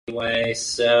anyway,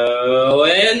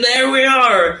 and there we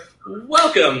are.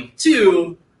 Welcome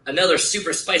to another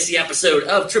super spicy episode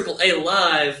of AAA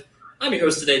Live. I'm your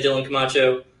host today, Dylan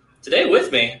Camacho. Today with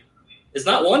me is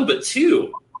not one, but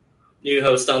two new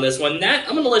hosts on this one. Nat,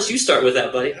 I'm going to let you start with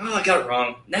that, buddy. Oh, I got it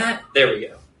wrong. Nat, there we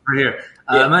go. We're here.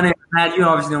 My name is Matt. You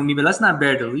obviously know me, but let's not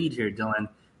bear the lead here, Dylan.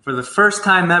 For the first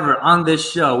time ever on this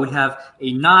show, we have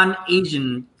a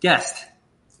non-Asian guest.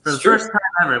 For the first time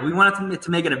ever. We wanted to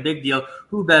make it a big deal.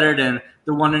 Who better than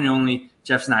the one and only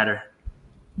Jeff Snyder?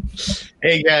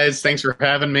 Hey, guys. Thanks for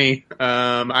having me.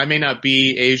 I may not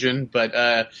be Asian,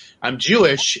 but I'm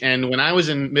Jewish. And when I was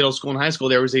in middle school and high school,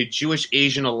 there was a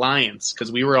Jewish-Asian alliance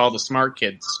because we were all the smart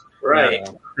kids. Right.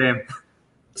 Same.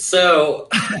 So,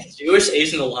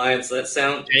 Jewish-Asian alliance, that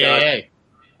sounds... JAA.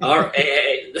 All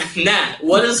right. Nat,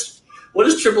 what does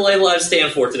AAA Live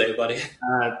stand for today, buddy?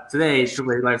 Today,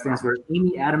 AAA Live stands for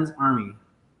Amy Adams Army.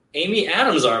 Amy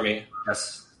Adams Army.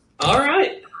 Yes. All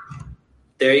right.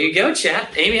 There you go,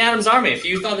 chat. Amy Adams Army. If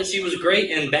you thought that she was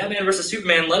great in Batman vs.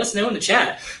 Superman, let us know in the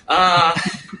chat.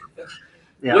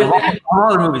 Yeah, of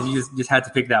all the movies, you just had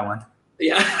to pick that one.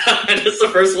 Yeah, that's the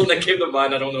first one that came to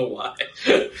mind. I don't know why.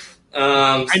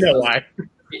 I know why.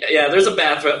 Yeah, there's a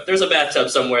bathtub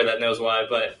somewhere that knows why.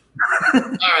 But all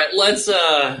right,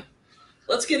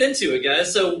 let's get into it,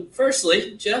 guys. So,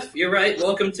 firstly, Jeff, you're right.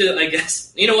 Welcome to, I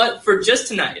guess, you know what? For just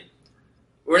tonight,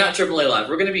 we're not AAA Live.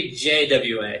 We're going to be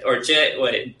JWA or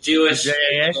Jewish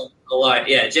JAA? Alliance.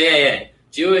 Yeah, JAA,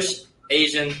 Jewish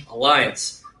Asian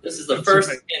Alliance. This is the first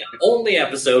and only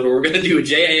episode where we're going to do a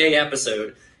JAA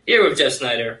episode here with Jeff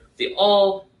Snyder, the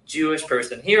all-Jewish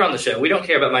person here on the show. We don't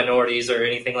care about minorities or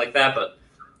anything like that, but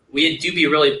we do be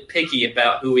really picky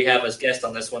about who we have as guests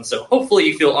on this one. So hopefully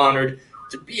you feel honored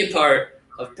to be a part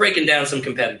of breaking down some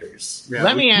competitors. Yeah.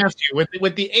 Let me ask you,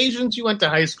 with the Asians you went to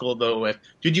high school, though, with,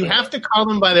 did you have to call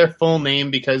them by their full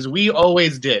name? Because we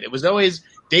always did. It was always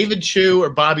David Chu or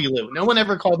Bobby Lou. No one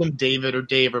ever called them David or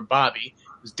Dave or Bobby.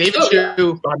 It was David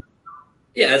Chu, Bobby.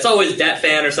 Yeah, it's always Dat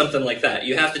Fan or something like that.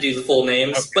 You have to do the full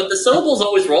names. Okay. But the syllables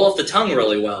always roll off the tongue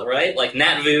really well, right? Like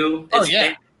Nat Vu. Oh,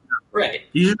 yeah. Right.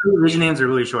 Usually Asian names are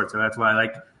really short, so that's why.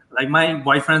 Like my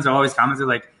white friends are always commented,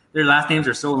 like, their last names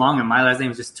are so long, and my last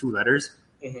name is just 2 letters.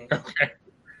 Mm-hmm. Okay.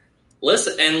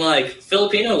 Listen, and like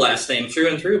Filipino last name, true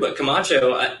and true, but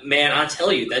Camacho, man, I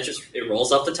tell you, it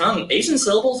rolls off the tongue. Asian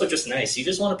syllables are just nice. You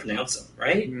just want to pronounce them,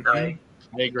 right? Mm-hmm.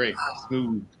 I agree.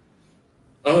 Smooth.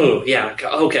 Oh, yeah.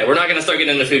 Okay, we're not going to start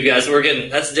getting into food, guys.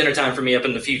 That's dinner time for me up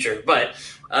in the future. But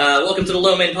welcome to the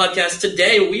Low Main Podcast.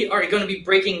 Today we are going to be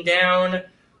breaking down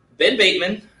Ben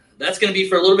Bateman. That's going to be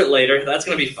for a little bit later. That's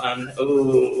going to be fun.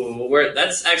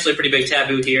 That's actually a pretty big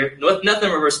taboo here. Nothing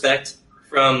but respect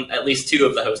from at least 2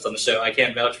 of the hosts on the show. I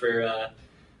can't vouch for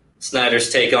Snyder's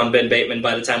take on Ben Bateman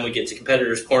by the time we get to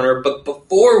Competitor's Corner. But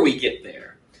before we get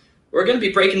there, we're going to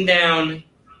be breaking down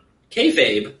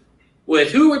kayfabe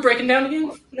with who we're breaking down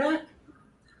again, Matt?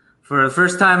 For the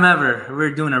first time ever,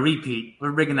 we're doing a repeat.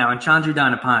 We're breaking down Chandru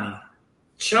Dandapani.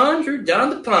 Chandru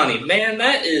Dandapani, man,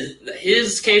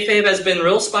 his kayfabe has been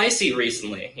real spicy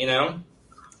recently, you know?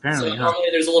 Apparently, so normally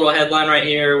there's a little headline right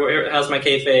here, how's my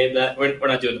kayfabe? That we're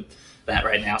not doing that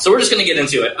right now. So we're just going to get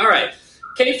into it. All right,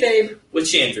 kayfabe with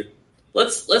Chandru.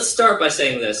 Let's start by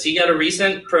saying this. He got a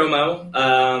recent promo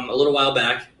a little while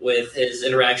back with his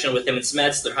interaction with him and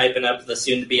Smets. They're hyping up the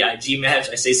soon-to-be IG match.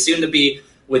 I say soon-to-be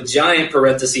with giant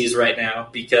parentheses right now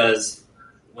because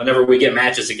whenever we get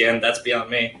matches again, that's beyond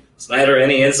me. Snyder,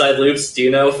 any inside loops? Do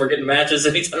you know if we're getting matches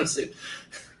anytime soon?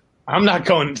 I'm not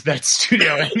going to that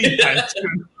studio anytime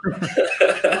soon.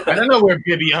 I don't know where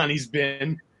Bibiani's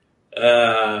been.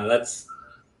 That's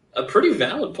a pretty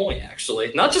valid point,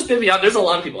 actually. Not just Bibiani. There's a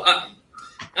lot of people. I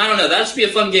don't know. That should be a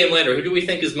fun game later. Who do we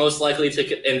think is most likely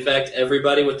to infect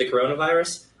everybody with the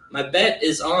coronavirus? My bet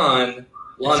is on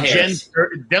Lon Harris.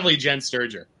 Definitely Jen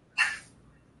Sturger.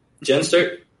 Jen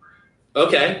Sturger?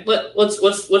 Okay, what's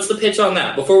the pitch on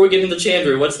that? Before we get into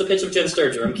Chandru, what's the pitch of Jen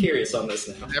Sturger? I'm curious on this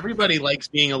now. Everybody likes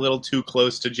being a little too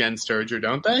close to Jen Sturger,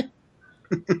 don't they?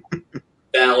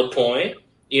 Valid point.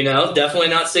 You know, definitely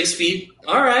not 6 feet.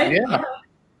 All right. Yeah. All right.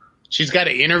 She's got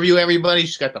to interview everybody.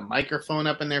 She's got the microphone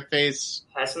up in their face.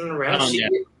 Passing it around.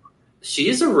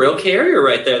 She's a real carrier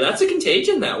right there. That's a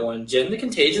contagion, that one. Jen the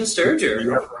Contagion Sturger.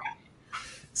 Yep.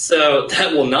 So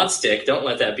that will not stick. Don't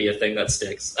let that be a thing that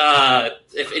sticks.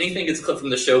 If anything gets clipped from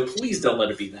the show, please don't let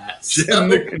it be that. Jen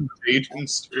the Contagion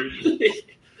Sturger.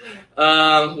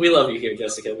 We love you here,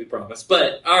 Jessica. We promise.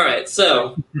 But, all right.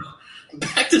 So,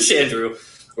 back to Chandru.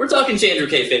 We're talking Chandru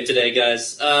kayfabe today,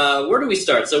 guys. Where do we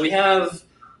start? So we have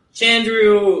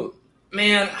Chandru.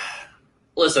 Man,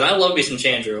 listen, I love me some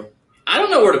Chandru. I don't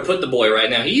know where to put the boy right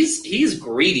now. He's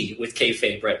greedy with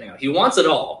kayfabe right now. He wants it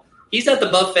all. He's at the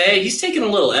buffet. He's taking a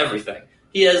little everything.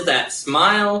 He has that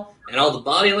smile and all the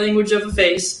body language of a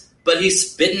face, but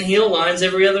he's spitting heel lines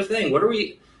every other thing.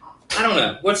 I don't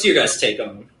know. What's your guys' take on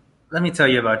him? Let me tell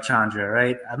you about Chandra,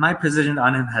 right? My position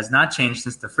on him has not changed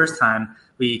since the first time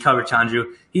we covered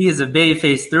Chandru. He is a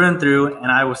babyface through and through,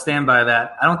 and I will stand by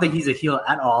that. I don't think he's a heel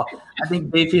at all. I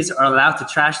think babyfaces are allowed to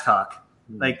trash talk.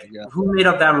 Like, who made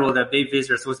up that rule that babyfaces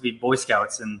are supposed to be Boy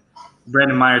Scouts and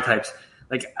Brandon Meyer types?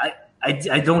 Like,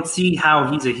 I don't see how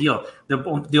he's a heel. The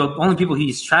only people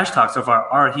he's trash talked so far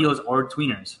are heels or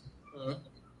tweeners.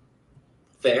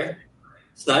 Fair.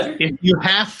 Snyder? If you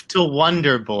have to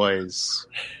wonder, boys,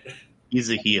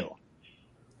 he's a heel.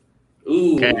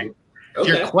 Ooh. Okay. If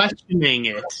you're questioning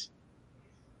it,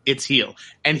 it's heel.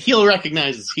 And heel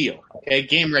recognizes heel. Okay?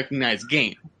 Game recognizes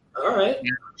game. All right.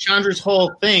 Chandra's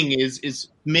whole thing is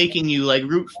making you like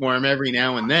root for him every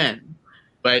now and then.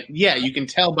 But yeah, you can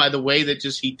tell by the way that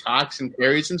just he talks and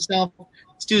carries himself.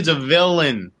 This dude's a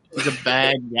villain. He's a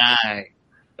bad guy.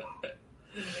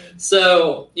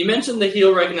 So you mentioned the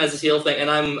heel recognizes heel thing, and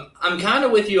I'm kind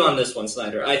of with you on this one,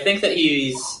 Snyder. I think that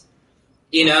he's,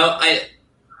 you know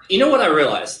what I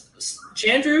realized.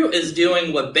 Chandru is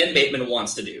doing what Ben Bateman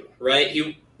wants to do, right?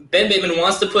 Ben Bateman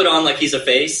wants to put on like he's a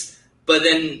face, but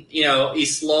then, he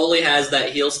slowly has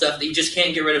that heel stuff that you just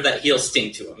can't get rid of that heel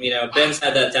stink to him. Ben's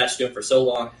had that attached to him for so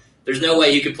long. There's no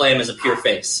way you could play him as a pure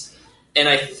face. And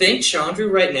I think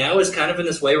Chandru right now is kind of in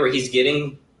this way where he's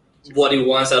getting what he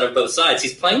wants out of both sides.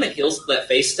 He's playing that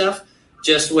face stuff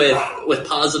just with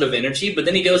positive energy, but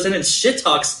then he goes in and shit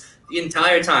talks the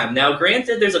entire time. Now,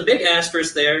 granted, there's a big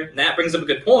asterisk there, and that brings up a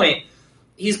good point.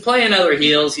 He's playing other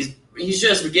heels. He's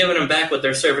just giving them back what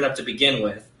they're serving up to begin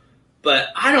with. But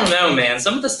I don't know, man.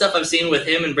 Some of the stuff I've seen with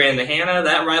him and Brandon Hanna,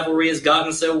 that rivalry has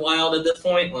gotten so wild at this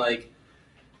point. Like,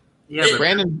 yeah, but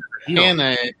Brandon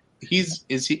Hanna,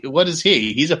 what is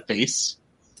he? He's a face.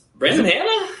 Brandon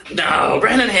Hanna? No,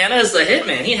 Brandon Hanna is the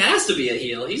hitman. He has to be a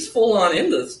heel. He's full on in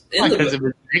this. Because of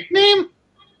his nickname?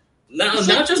 No,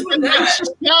 not just with that. He's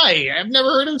just a guy. I've never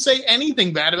heard him say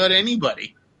anything bad about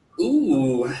anybody.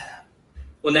 Ooh.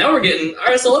 Well, now we're getting... All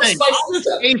right, so let's spice this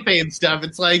up. Kayfabe stuff,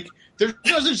 it's like, there's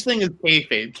no such thing as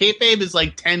kayfabe. Kayfabe is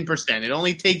like 10%. It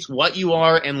only takes what you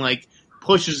are and like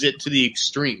pushes it to the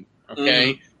extreme,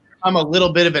 okay? I'm a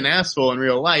little bit of an asshole in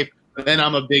real life, but then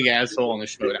I'm a big asshole on the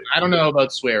show. I don't know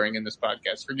about swearing in this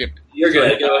podcast. Forgive me. You're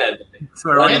good. Go ahead.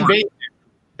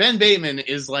 Ben Bateman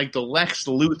is like the Lex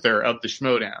Luthor of the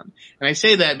Schmodown. And I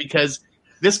say that because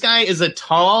this guy is a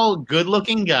tall,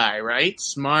 good-looking guy, right?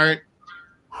 Smart.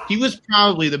 He was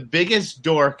probably the biggest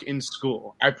dork in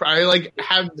school. I probably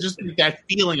have just that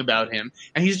feeling about him.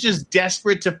 And he's just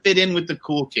desperate to fit in with the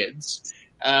cool kids.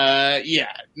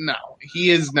 No. He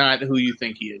is not who you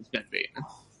think he is, Ben Bateman.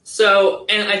 So,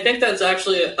 and I think that's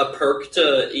actually a perk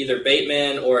to either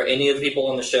Bateman or any of the people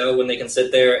on the show when they can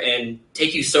sit there and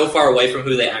take you so far away from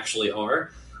who they actually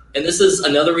are. And this is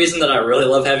another reason that I really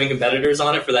love having competitors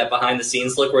on it for that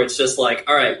behind-the-scenes look where it's just like,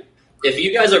 all right, if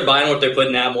you guys are buying what they're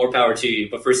putting out, more power to you.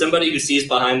 But for somebody who sees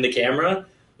behind the camera,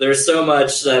 there's so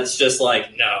much that's just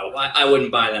like, no, I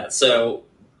wouldn't buy that. So,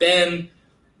 Ben,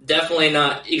 definitely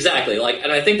not exactly.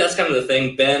 And I think that's kind of the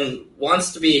thing. Ben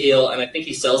wants to be a heel, and I think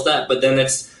he sells that, but then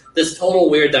it's this total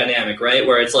weird dynamic, right?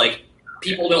 Where it's like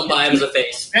people don't buy him as a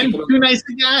face. And too nice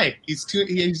a guy. He's too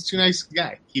nice a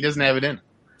guy. He doesn't have it in him.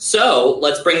 So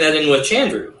let's bring that in with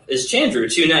Chandru. Is Chandru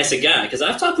too nice a guy? Because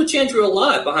I've talked with Chandru a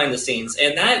lot behind the scenes,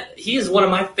 and he is one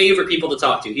of my favorite people to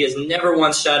talk to. He has never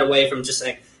once shied away from just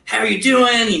saying, "How are you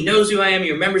doing?" He knows who I am.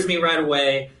 He remembers me right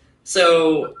away.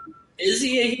 So is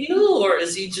he a heel, or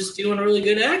is he just doing really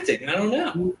good acting? I don't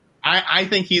know. I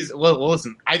think he's well.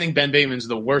 Listen, I think Ben Bateman's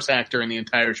the worst actor in the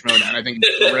entire Schmodown. I think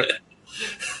he's terrific.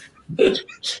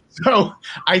 So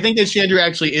I think that Chandru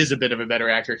actually is a bit of a better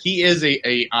actor. He is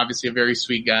obviously a very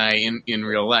sweet guy in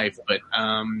real life, but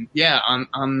on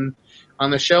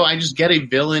the show, I just get a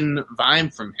villain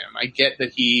vibe from him. I get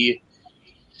that he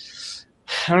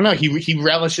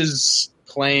relishes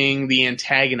playing the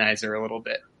antagonizer a little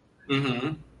bit.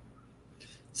 Mm-hmm.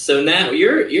 So now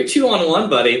you're 2-on-1,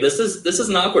 buddy. This is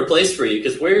an awkward place for you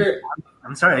because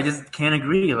I'm sorry, I just can't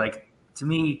agree. Like, to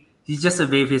me, he's just a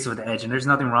babyface with edge, and there's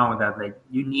nothing wrong with that. Like,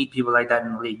 you need people like that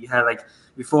in the league. You had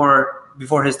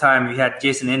before his time, you had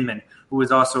Jason Inman, who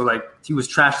was also he was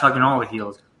trash talking all the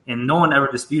heels, and no one ever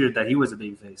disputed that he was a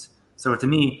babyface. So to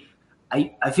me,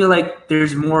 I feel like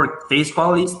there's more face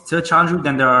qualities to Chandru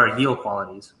than there are heel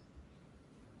qualities.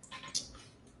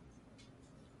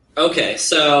 Okay,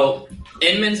 so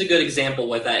Inman's a good example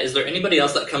with that. Is there anybody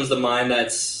else that comes to mind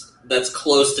that's that's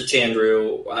close to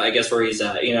Chandru, I guess where he's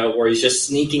at, where he's just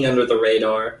sneaking under the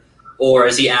radar, or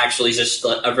is he actually just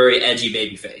a very edgy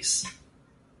babyface?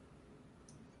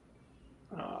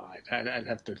 I'd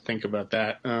have to think about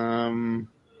that.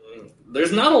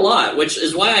 There's not a lot, which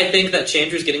is why I think that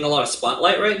Chandru's getting a lot of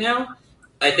spotlight right now.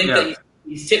 I think that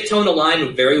he's tiptoeing the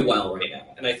line very well right now,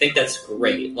 and I think that's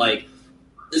great. Like,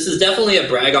 this is definitely a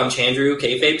brag on Chandru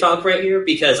kayfabe talk right here,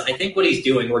 because I think what he's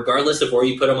doing, regardless of where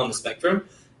you put him on the spectrum,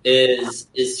 is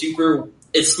super.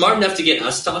 It's smart enough to get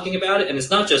us talking about it, and it's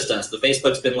not just us. The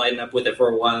Facebook's been lighting up with it for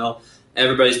a while.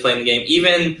 Everybody's playing the game.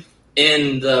 Even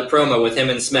in the promo with him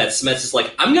and Smets is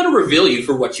like, I'm going to reveal you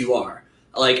for what you are.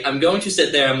 Like, I'm going to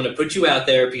sit there, I'm going to put you out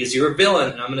there because you're a villain,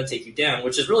 and I'm going to take you down,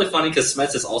 which is really funny because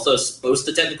Smets is also supposed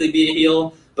to technically be a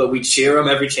heel, but we cheer him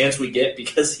every chance we get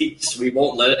because we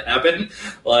won't let it happen.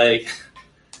 Like,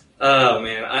 oh,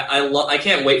 man. I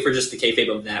can't wait for just the kayfabe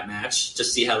of that match to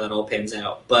see how that all pans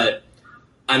out. But,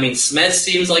 I mean, Smets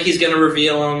seems like he's going to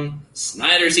reveal him.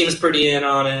 Snyder seems pretty in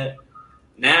on it.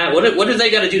 Now, what do they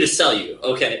got to do to sell you?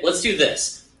 Okay, let's do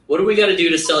this. What do we got to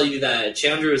do to sell you that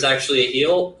Chandru is actually a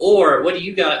heel? Or what's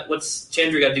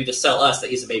Chandru got to do to sell us that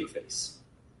he's a babyface?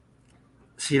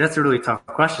 See, that's a really tough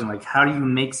question. Like, how do you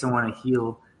make someone a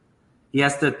heel? He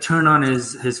has to turn on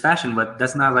his fashion, but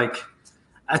that's not like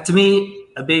to me,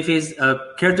 a babyface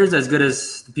character is as good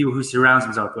as the people who surrounds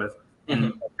himself with.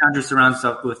 And Chandru surrounds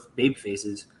himself with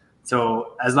babyfaces.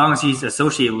 So as long as he's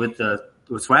associated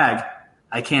with swag,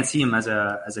 I can't see him as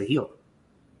a heel.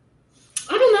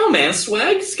 I don't know, man.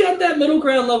 Swag's got that middle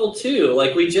ground level too.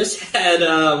 Like, we just had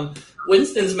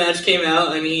Winston's match came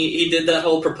out, and he did that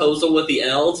whole proposal with the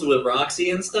Elves with Roxy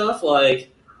and stuff. Like,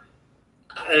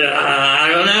 I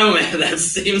don't know, man. That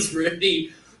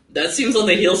seems on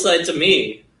the heel side to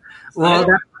me. Well,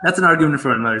 that's an argument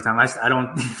for another time. I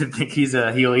don't think he's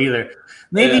a heel either.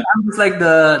 Maybe I'm just like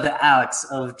the Alex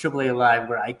of AAA Live,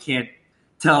 where I can't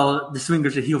tell the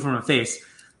swingers a heel from a face.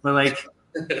 But like,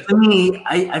 to me,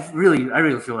 I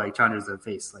really feel like Chandru's a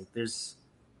face. Like,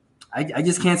 I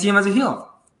just can't see him as a heel.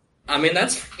 I mean,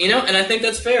 that's and I think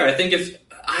that's fair. I think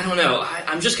I don't know,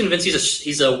 I'm just convinced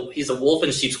he's a wolf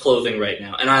in sheep's clothing right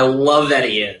now, and I love that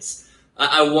he is.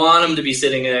 I want him to be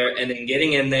sitting there and then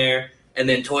getting in there and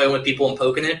then toying with people and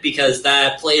poking it, because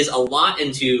that plays a lot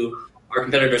into our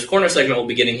competitor's corner segment we'll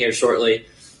be getting here shortly.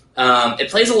 It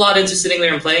plays a lot into sitting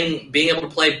there and being able to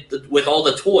play with all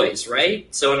the toys,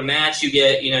 right? So in a match, you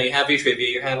get, you have your trivia,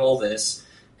 you have all this.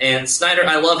 And Snyder,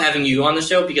 I love having you on the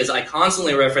show because I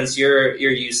constantly reference your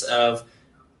use of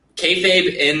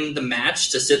kayfabe in the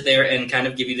match to sit there and kind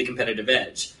of give you the competitive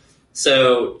edge.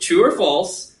 So, true or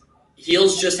false,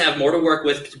 heels just have more to work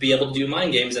with to be able to do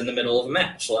mind games in the middle of a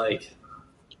match. Like,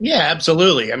 yeah,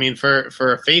 absolutely. I mean, for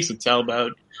a face, it's all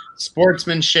about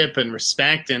sportsmanship and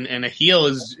respect, and a heel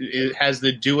has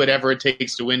the do whatever it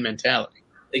takes to win mentality.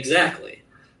 Exactly.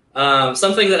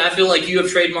 Something that I feel like you have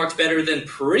trademarked better than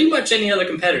pretty much any other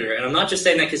competitor, and I'm not just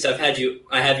saying that because I have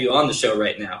you on the show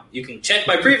right now. You can check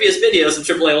my previous videos of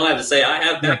AAA Live to say I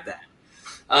have backed that.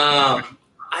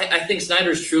 I think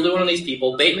Snyder is truly one of these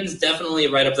people. Bateman's definitely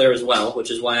right up there as well, which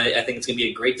is why I think it's going to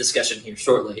be a great discussion here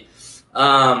shortly.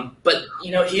 But,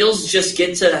 heels just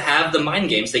get to have the mind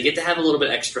games. They get to have a little bit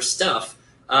extra stuff.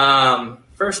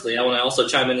 Firstly, I want to also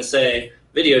chime in and say,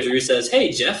 Video Drew says,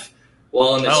 hey, Jeff,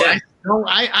 while in the chat.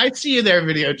 I see you there,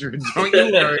 Video Drew. Don't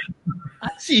you worry. I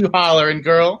see you hollering,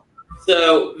 girl.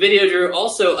 So, Video Drew,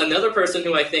 also another person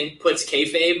who I think puts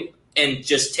kayfabe and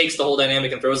just takes the whole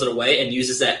dynamic and throws it away and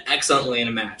uses that excellently in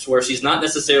a match, where she's not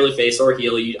necessarily face or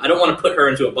heel. I don't want to put her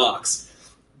into a box.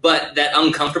 But that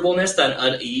uncomfortableness, that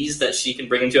unease that she can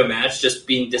bring into a match, just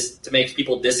being to make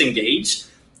people disengage,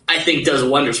 I think does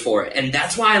wonders for it. And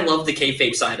that's why I love the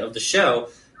kayfabe side of the show,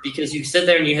 because you sit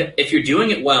there and if you're doing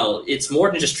it well, it's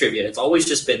more than just trivia. It's always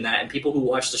just been that, and people who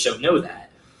watch the show know that.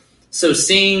 So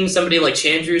seeing somebody like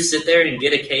Chandru sit there and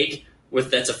get a cake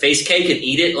that's a face cake and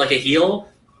eat it like a heel,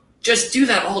 just do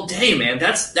that all day, man.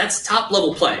 That's top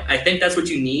level play. I think that's what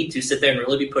you need to sit there and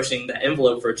really be pushing the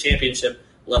envelope for a championship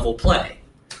level play.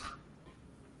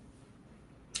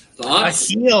 Thoughts?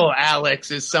 A heel,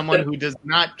 Alex, is someone who does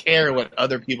not care what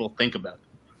other people think about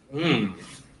him.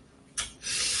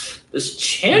 Does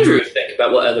Chandru think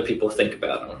about what other people think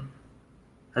about him?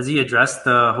 Has he addressed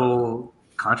the whole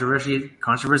controversy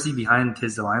behind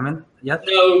his alignment yet?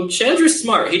 No, Chandru's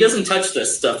smart. He doesn't touch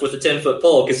this stuff with a 10-foot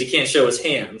pole because he can't show his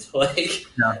hand. Like,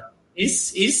 yeah.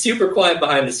 He's super quiet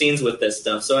behind the scenes with this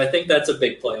stuff, so I think that's a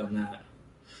big play on that.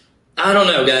 I don't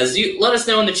know, guys. Let us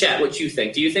know in the chat what you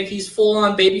think. Do you think he's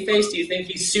full-on babyface? Do you think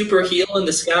he's super heel in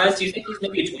disguise? Do you think he's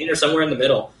maybe a tweener somewhere in the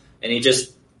middle, and he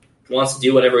just wants to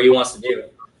do whatever he wants to do?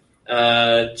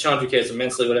 Chandra cares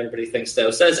immensely what everybody thinks,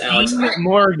 though. Says Alex. Dean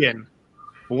Morgan.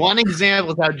 One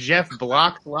example is how Jeff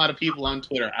blocks a lot of people on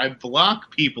Twitter. I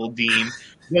block people, Dean,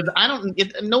 because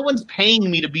no one's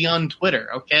paying me to be on Twitter.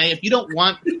 Okay, if you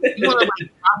want to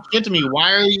talk shit to me,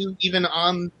 why are you even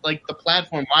on the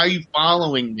platform? Why are you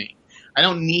following me? I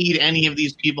don't need any of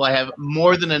these people. I have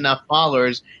more than enough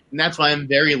followers, and that's why I'm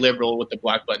very liberal with the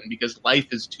block button, because life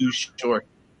is too short.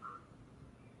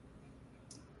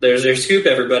 There's your scoop,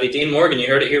 everybody. Dean Morgan, you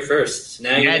heard it here first.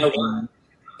 Now you know why.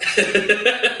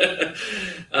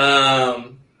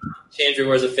 Chandru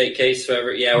wears a fake case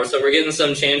cover. Yeah, so we're getting some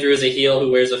Chandru as a heel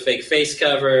who wears a fake face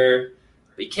cover.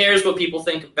 He cares what people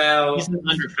think about. He's an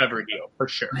undercover heel, for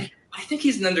sure. I think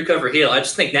he's an undercover heel. I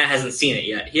just think Nat hasn't seen it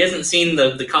yet. He hasn't seen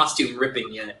the costume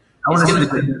ripping yet. I want to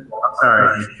see it.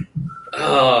 Sorry.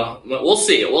 We'll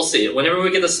see it. We'll see it. Whenever we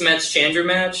get the Smets Chandru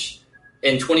match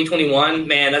in 2021,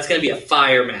 man, that's going to be a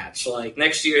fire match.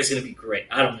 Next year is going to be great.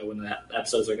 I don't know when that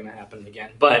episodes are going to happen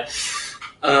again, but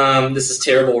this is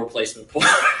terrible replacement porn.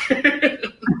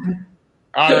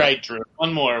 All right, Drew.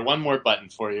 One more button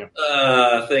for you.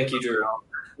 Thank you, Drew.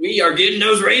 We are getting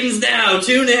those ratings now.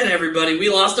 Tune in, everybody. We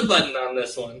lost a button on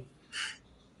this one.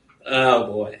 Oh,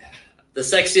 boy. The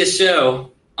sexiest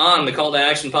show on the Call to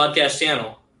Action podcast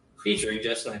channel featuring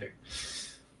Jeff Snyder.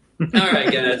 All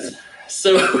right, guys.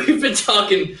 So we've been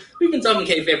talking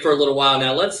kayfabe for a little while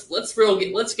now. Let's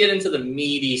get into the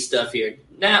meaty stuff here.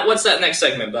 Nat, what's that next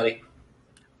segment, buddy?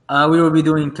 We will be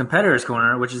doing Competitors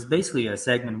Corner, which is basically a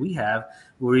segment we have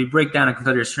where we break down a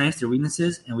competitor's strengths, their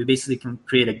weaknesses, and we basically can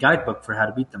create a guidebook for how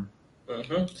to beat them.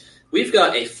 Mm-hmm. We've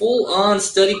got a full-on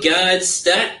study guide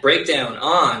stat breakdown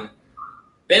on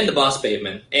Ben the Boss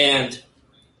Bateman, and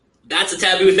that's a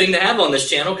taboo thing to have on this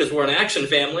channel because we're an action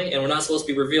family and we're not supposed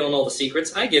to be revealing all the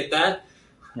secrets. I get that.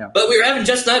 Yeah. But we were having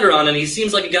Jeff Snyder on, and he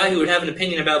seems like a guy who would have an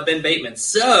opinion about Ben Bateman.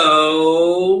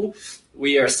 So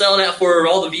we are selling out for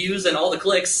all the views and all the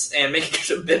clicks and making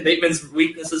sure Ben Bateman's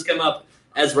weaknesses come up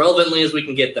as relevantly as we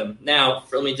can get them. Now,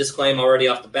 let me disclaim already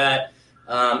off the bat,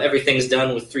 everything's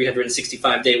done with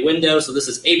 365-day window. So this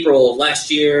is April of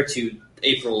last year to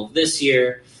April of this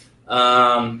year.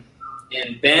 And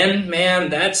Ben, man,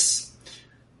 that's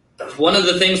one of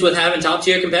the things with having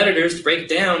top-tier competitors, to break it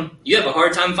down. You have a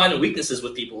hard time finding weaknesses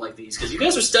with people like these because you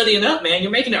guys are studying up, man.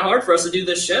 You're making it hard for us to do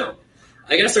this show.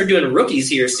 I got to start doing rookies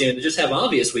here soon to just have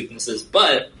obvious weaknesses.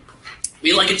 But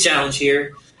we like a challenge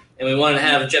here, and we want to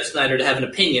have Jeff Snyder to have an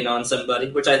opinion on somebody,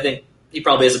 which I think he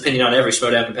probably has an opinion on every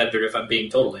Schmoedown competitor, if I'm being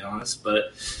totally honest.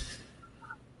 But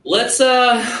let's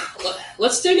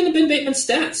dig into Ben Bateman's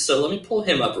stats. So let me pull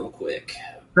him up real quick.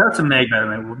 Shout out to Meg, by the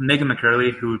way, Megan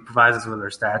McCurley, who provides us with her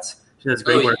stats. She does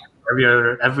great work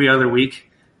every other week.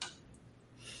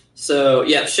 So,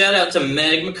 yeah, shout out to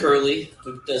Meg McCurley,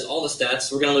 who does all the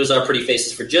stats. We're going to lose our pretty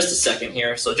faces for just a second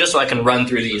here, so just so I can run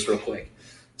through these real quick.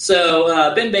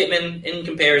 So, Ben Bateman, in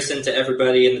comparison to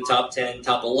everybody in the top 10,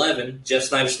 top 11, Jeff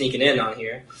Snyder sneaking in on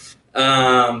here.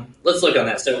 Let's look on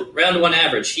that. So, round one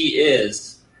average, he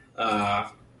is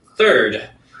third.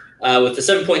 With the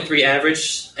 7.3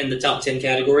 average in the top 10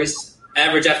 categories.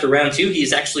 Average after round two,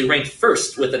 he's actually ranked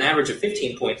first with an average of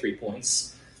 15.3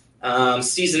 points.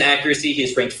 Season accuracy,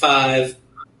 he's ranked 5.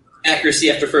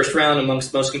 Accuracy after first round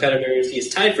amongst most competitors, he is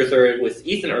tied for third with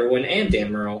Ethan Irwin and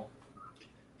Dan Murrell.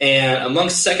 And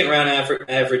amongst second round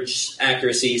average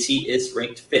accuracies, he is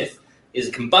ranked 5th. He has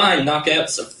a combined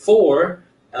knockouts of 4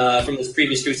 from this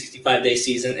previous 365-day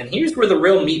season. And here's where the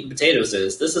real meat and potatoes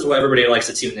is. This is why everybody likes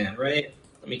to tune in, right?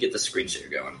 Let me get the screen share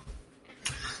going.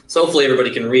 So hopefully everybody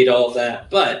can read all of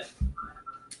that. But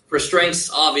for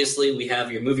strengths, obviously, we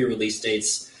have your movie release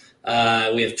dates.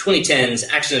 We have 2010s,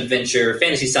 action-adventure,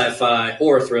 fantasy sci-fi,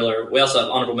 horror thriller. We also have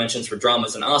honorable mentions for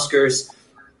dramas and Oscars.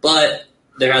 But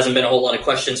there hasn't been a whole lot of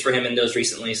questions for him in those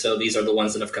recently, so these are the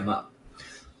ones that have come up.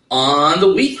 On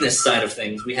the weakness side of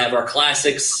things, we have our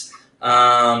classics.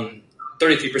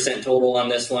 33% total on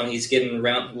this one. He's getting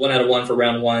 1 out of 1 for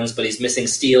round ones, but he's missing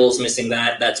steals, missing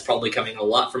that. That's probably coming a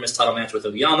lot from his title match with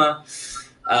Oyama.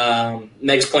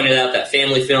 Meg's pointed out that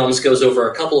family films goes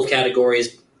over a couple of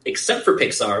categories, except for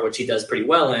Pixar, which he does pretty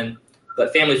well in.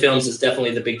 But family films is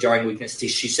definitely the big jarring weakness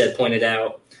she said pointed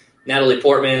out. Natalie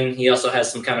Portman, he also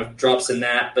has some kind of drops in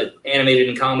that, but animated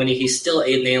and comedy, he's still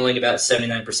nailing about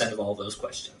 79% of all those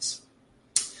questions.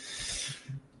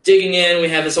 Digging in, we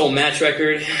have his whole match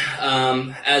record.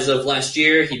 As of last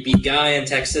year, he beat Guy in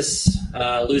Texas,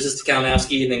 loses to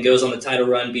Kalinowski, and then goes on the title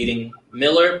run, beating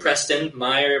Miller, Preston,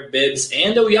 Meyer, Bibbs,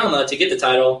 and Oyama to get the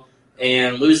title,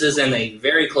 and loses in a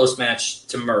very close match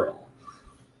to Murrell.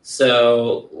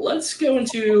 So let's go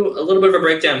into a little bit of a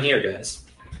breakdown here, guys.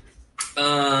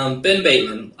 Ben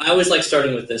Bateman. I always like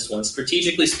starting with this one.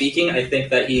 Strategically speaking, I think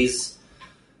that he's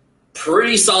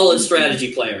pretty solid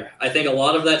strategy player. I think a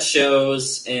lot of that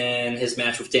shows in his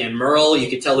match with Dan Murrell. You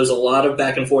could tell there's a lot of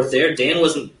back and forth there. Dan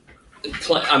was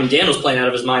playing out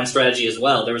of his mind strategy as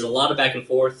well. There was a lot of back and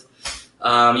forth.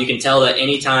 You can tell that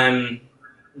anytime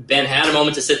Ben had a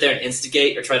moment to sit there and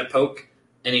instigate or try to poke,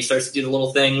 and he starts to do the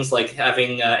little things like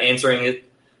answering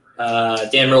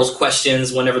Dan Murrell's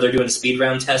questions whenever they're doing speed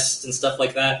round tests and stuff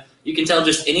like that. You can tell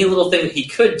just any little thing that he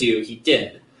could do, he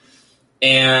did.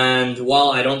 And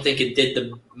while I don't think it did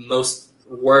the most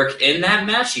work in that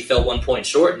match, he fell 1 point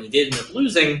short and he did end up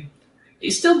losing,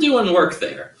 he's still doing work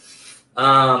there.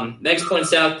 Megs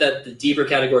points out that the deeper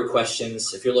category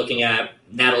questions, if you're looking at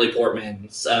Natalie Portman,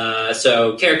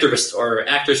 so character or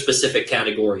actor-specific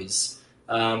categories,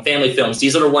 family films,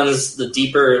 these are the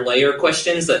deeper layer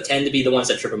questions that tend to be the ones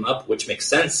that trip them up, which makes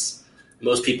sense.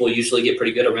 Most people usually get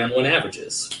pretty good around 1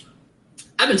 averages.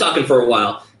 I've been talking for a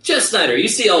while. Jeff Snyder, you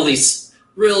see all these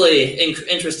really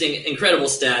interesting, incredible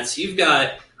stats. You've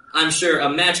got, I'm sure, a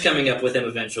match coming up with him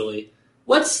eventually.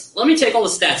 Let me take all the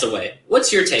stats away.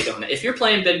 What's your take on it? If you're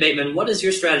playing Ben Bateman, what is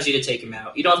your strategy to take him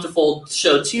out? You don't have to fold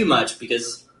show too much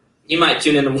because he might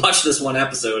tune in and watch this one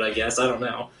episode, I guess. I don't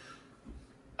know.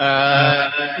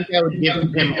 I think I would give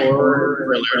him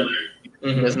horror thriller. Mm-hmm.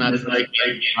 He does not like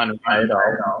on fire at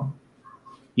all.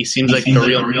 He seems like the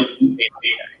real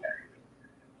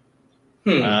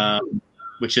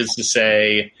which is to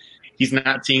say, he's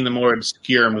not seeing the more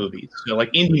obscure movies. So,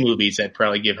 like indie movies, I'd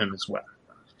probably give him as well.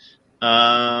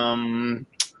 Ben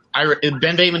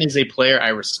Bateman is a player I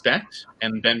respect,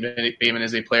 and Ben Bateman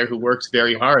is a player who works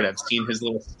very hard. I've seen his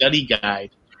little study guide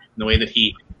and the way that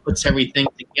he puts everything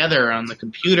together on the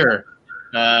computer.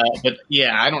 But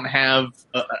yeah, I don't have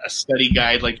a study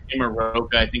guide like him or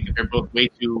Rocha. I think that they're both way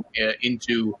too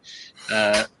into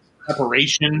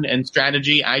preparation and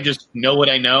strategy. I just know what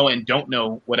I know and don't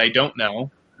know what I don't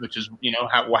know, which is,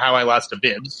 how I lost to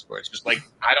Bibbs, where it's just like,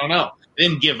 I don't know. I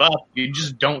didn't give up. You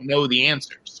just don't know the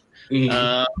answers.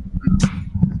 Mm-hmm.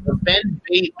 Ben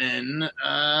Bateman,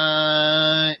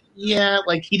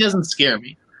 he doesn't scare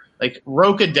me. Like,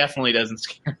 Rocha definitely doesn't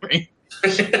scare me.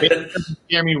 Doesn't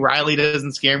scare me. Riley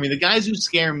doesn't scare me. The guys who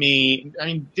scare me,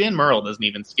 Dan Murrell doesn't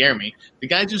even scare me. The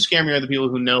guys who scare me are the people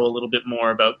who know a little bit more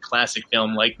about classic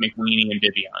film, like McWeeny and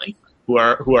Bibiani, who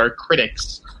are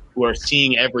critics, who are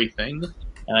seeing everything.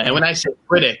 And when I say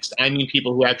critics, I mean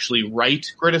people who actually write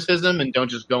criticism and don't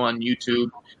just go on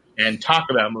YouTube and talk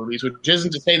about movies, which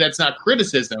isn't to say that's not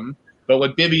criticism, but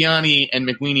what Bibiani and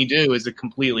McWeeny do is a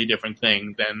completely different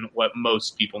thing than what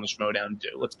most people in the Schmoedown do,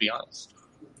 let's be honest.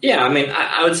 Yeah,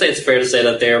 I would say it's fair to say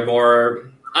that they're more,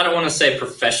 I don't want to say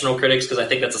professional critics because I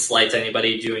think that's a slight to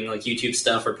anybody doing like YouTube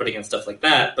stuff or putting in stuff like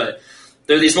that, but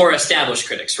they're these more established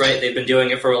critics, right? They've been doing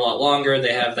it for a lot longer.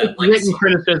 They have that written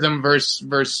criticism versus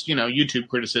YouTube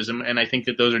criticism, and I think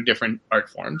that those are different art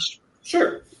forms.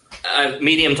 Sure.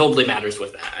 Medium totally matters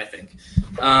with that, I think.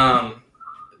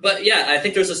 But yeah, I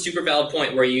think there's a super valid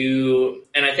point where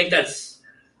and I think that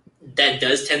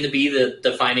does tend to be the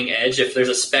defining edge. If there's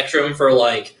a spectrum for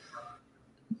like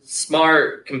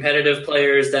smart competitive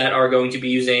players that are going to be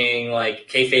using like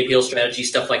kayfabe heel strategy,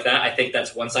 stuff like that, I think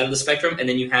that's one side of the spectrum. And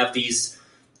then you have these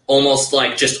almost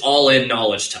like just all-in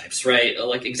knowledge types, right?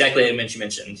 Like exactly as you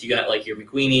mentioned. You got like your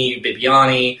McWeeny,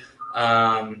 Bibiani.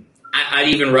 I'd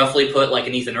even roughly put like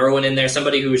an Ethan Irwin in there,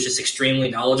 somebody who is just extremely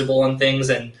knowledgeable on things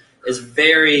and is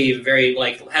very, very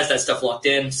like has that stuff locked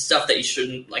in, stuff that you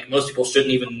shouldn't, like most people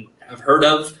shouldn't even have heard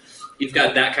of. You've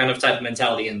got that kind of type of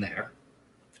mentality in there.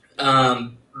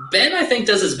 Ben, I think,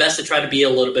 does his best to try to be a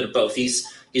little bit of both. He's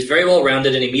very well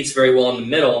rounded and he meets very well in the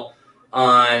middle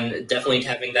on definitely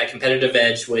having that competitive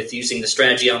edge with using the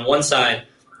strategy on one side,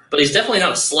 but he's definitely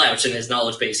not a slouch in his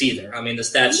knowledge base either. I mean, the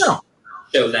stats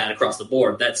show that across the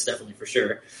board. That's definitely for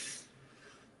sure.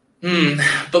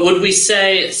 But would we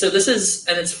say, so this is,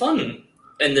 and it's fun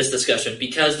in this discussion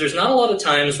because there's not a lot of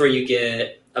times where you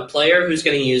get a player who's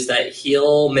going to use that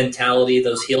heel mentality,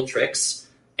 those heel tricks,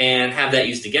 and have that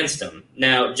used against them.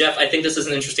 Now, Jeff, I think this is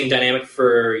an interesting dynamic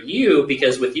for you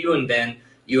because with you and Ben,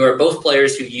 you are both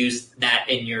players who use that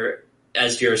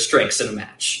as your strengths in a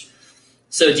match.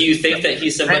 So do you think that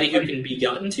he's somebody who can be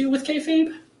gotten to with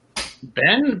kayfabe?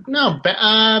 Ben? No,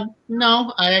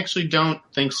 I actually don't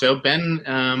think so.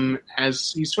 Ben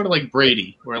he's sort of like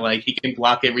Brady, where like he can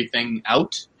block everything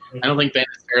out. Mm-hmm. I don't think Ben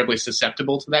is terribly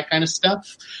susceptible to that kind of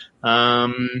stuff.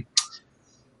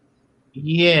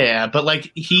 Yeah, but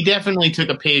like he definitely took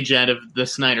a page out of the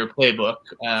Snyder playbook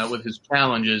with his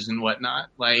challenges and whatnot.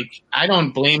 Like I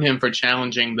don't blame him for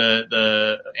challenging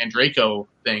the Andreyko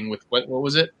thing with what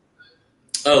was it?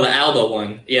 Oh, the Alba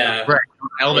one. Yeah. Right.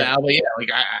 Alba, yeah. Like,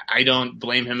 I don't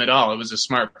blame him at all. It was a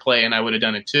smart play, and I would have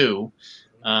done it too.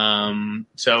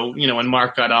 So, when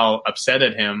Mark got all upset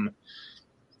at him,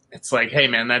 it's like, hey,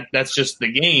 man, that's just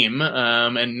the game.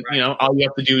 And, all you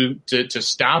have to do to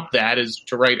stop that is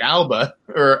to write Alba,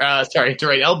 to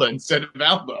write Elba instead of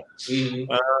Alba.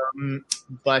 Mm-hmm.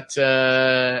 But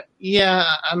on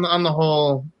the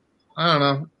whole, I don't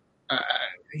know.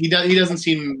 He doesn't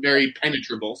seem very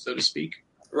penetrable, so to speak.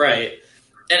 Right.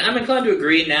 And I'm inclined to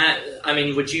agree, Nat. I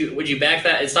mean, would you back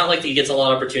that? It's not like he gets a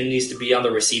lot of opportunities to be on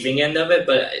the receiving end of it,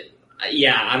 but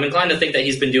yeah, I'm inclined to think that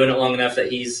he's been doing it long enough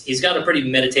that he's got a pretty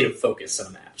meditative focus on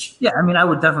a match. Yeah, I mean, I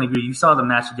would definitely agree. You saw the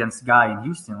match against Guy in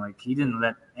Houston. Like, he didn't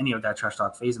let any of that trash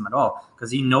talk phase him at all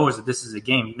because he knows that this is a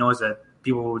game. He knows that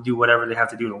people will do whatever they have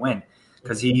to do to win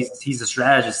because he's a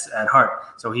strategist at heart.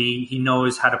 So he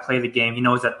knows how to play the game. He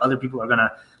knows that other people are going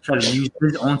to try to use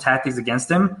his own tactics against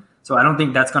him. So I don't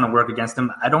think that's going to work against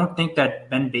him. I don't think that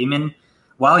Ben Bateman,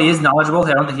 while he is knowledgeable,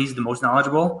 I don't think he's the most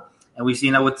knowledgeable. And we've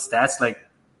seen that with stats. Like,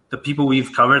 the people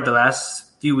we've covered the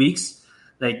last few weeks,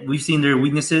 like, we've seen their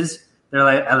weaknesses. They're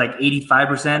like at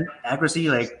 85% accuracy.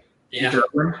 Like, yeah.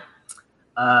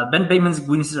 Ben Bateman's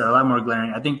weaknesses are a lot more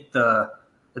glaring. I think the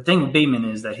thing with Bateman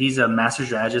is that he's a master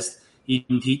strategist.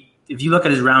 He if you look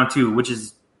at his round 2, which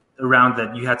is a round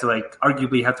that you have to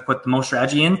arguably have to put the most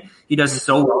strategy in, he does it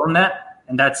so well in that.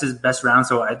 And that's his best round.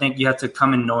 So I think you have to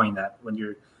come in knowing that when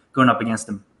you're going up against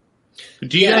him.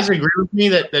 Do you guys agree with me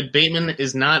that Bateman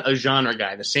is not a genre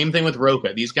guy? The same thing with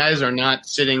Rocha. These guys are not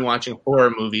sitting watching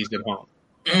horror movies at home.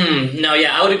 No,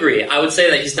 yeah, I would agree. I would say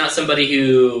that he's not somebody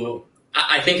who –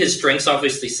 I think his strengths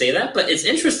obviously say that. But it's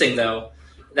interesting, though,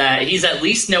 that he's at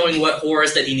least knowing what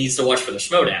horrors that he needs to watch for the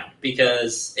Schmodown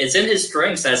because it's in his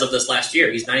strengths as of this last year.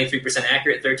 He's 93%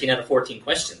 accurate, 13 out of 14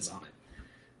 questions on it.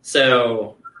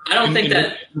 So – I don't think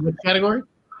that – Which category?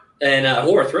 And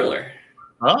horror thriller.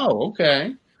 Oh,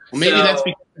 okay. Well, maybe that's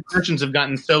because the questions have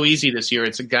gotten so easy this year.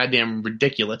 It's a goddamn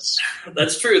ridiculous.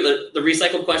 That's true. The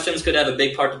recycled questions could have a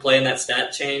big part to play in that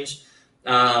stat change.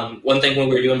 One thing when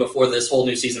we were doing before this whole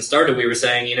new season started, we were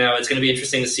saying, it's going to be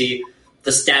interesting to see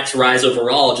the stats rise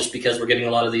overall just because we're getting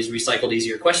a lot of these recycled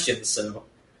easier questions. So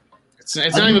it's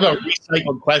not even about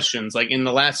recycled questions. Like in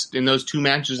those 2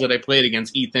 matches that I played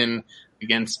against Ethan,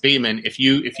 against Bateman, if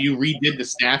you redid the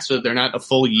stats so that they're not a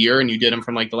full year and you did them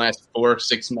from the last 4 or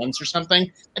 6 months or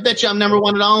something, I bet you I'm number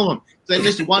 1 at all of them because I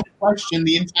missed one question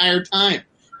the entire time.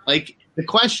 Like, the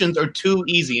questions are too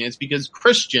easy, and it's because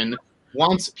Christian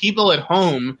wants people at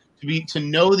home to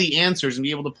know the answers and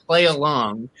be able to play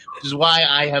along, which is why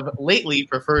I have lately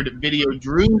preferred Video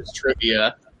Drew's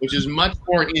trivia, which is much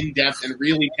more in-depth and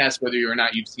really tests whether or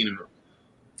not you've seen a movie.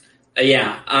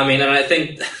 Yeah, I mean, and I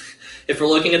think if we're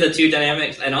looking at the two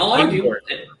dynamics, and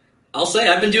I'll say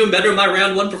I've been doing better in my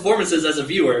round 1 performances as a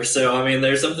viewer. So I mean,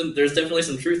 there's definitely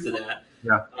some truth to that.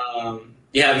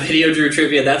 Yeah. Video Drew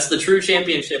trivia. That's the true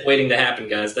championship waiting to happen,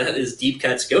 guys. That is deep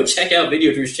cuts. Go check out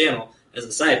Video Drew's channel. As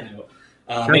a side note,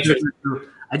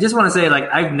 I just want to say,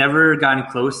 I've never gotten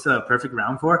close to a perfect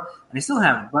round 4, and I still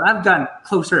haven't, but I've gotten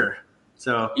closer.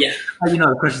 So yeah,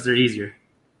 the questions are easier.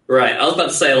 Right. I was about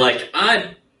to say,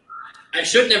 I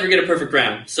should never get a perfect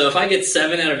round. So if I get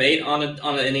 7 out of 8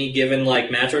 on any given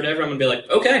match or whatever, I'm gonna be like,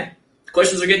 okay,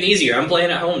 questions are getting easier. I'm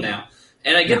playing at home now,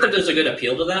 and I get that there's a good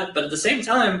appeal to that. But at the same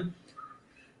time,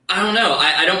 I don't know.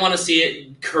 I don't want to see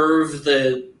it curve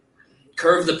the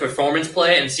performance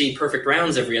play and see perfect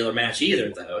rounds every other match either.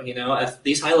 Though if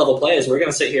these high level plays, we're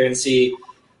gonna sit here and see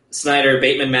Snyder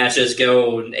Bateman matches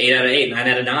go 8 out of 8, 9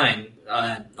 out of 9.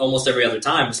 Almost every other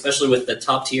time, especially with the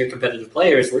top tier competitive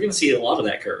players, we're going to see a lot of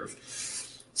that curve.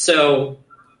 So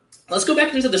let's go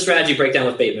back into the strategy breakdown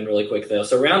with Bateman really quick, though.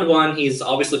 So round 1, he's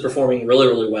obviously performing really,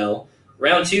 really well.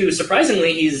 Round 2,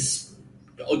 surprisingly, he's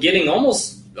getting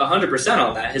almost 100%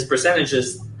 on that. His percentage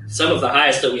is some of the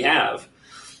highest that we have,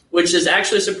 which is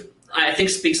actually, I think,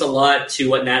 speaks a lot to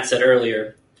what Nat said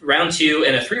earlier. Round 2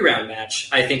 in a 3-round match,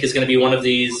 I think, is going to be one of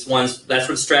these ones. That's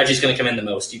where the strategy is going to come in the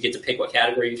most. You get to pick what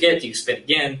category you get. Do you spin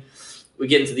again? We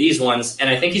get into these ones, and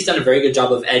I think he's done a very good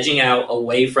job of edging out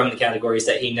away from the categories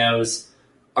that he knows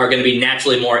are going to be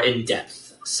naturally more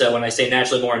in-depth. So when I say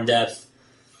naturally more in-depth,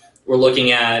 we're looking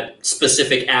at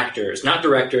specific actors, not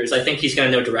directors. I think he's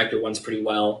going to know director ones pretty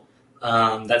well.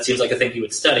 That seems like a thing he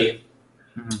would study.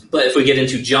 Mm-hmm. But if we get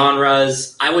into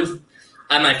genres, I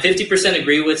might 50%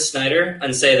 agree with Snyder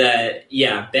and say that,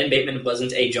 yeah, Ben Bateman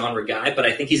wasn't a genre guy, but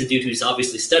I think he's a dude who's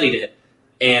obviously studied it,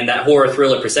 and that horror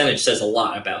thriller percentage says a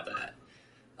lot about that.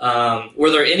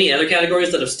 Were there any other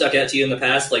categories that have stuck out to you in the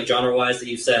past, like genre-wise, that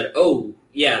you've said, oh,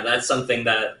 yeah, that's something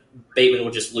that Bateman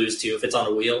would just lose to if it's on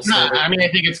a wheel? No, I mean, I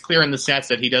think it's clear in the stats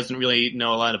that he doesn't really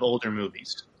know a lot of older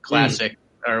movies. Classic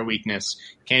are a weakness.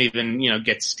 Can't even,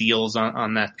 get steals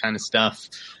on that kind of stuff.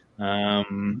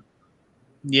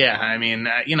 Yeah, I mean,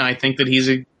 I think that he's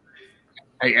a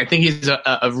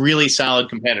really solid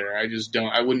competitor.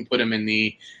 I wouldn't put him in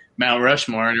the Mount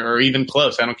Rushmore or even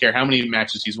close. I don't care how many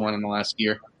matches he's won in the last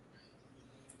year.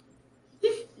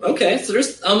 Okay, so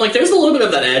there's a little bit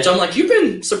of that edge. I'm like, you've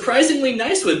been surprisingly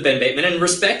nice with Ben Bateman, and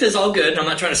respect is all good. I'm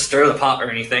not trying to stir the pot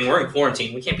or anything. We're in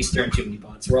quarantine. We can't be stirring too many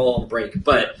pots. We're all on break.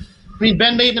 But I mean,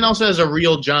 Ben Bateman also has a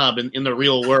real job in the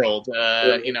real world.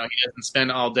 He doesn't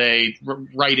spend all day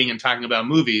writing and talking about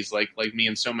movies like me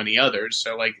and so many others.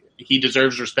 So, he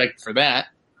deserves respect for that.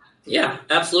 Yeah,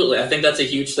 absolutely. I think that's a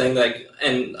huge thing.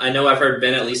 And I know I've heard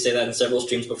Ben at least say that in several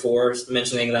streams before,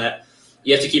 mentioning that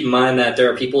you have to keep in mind that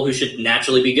there are people who should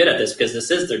naturally be good at this because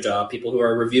this is their job. People who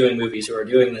are reviewing movies, who are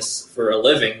doing this for a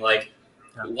living. Why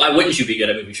wouldn't you be good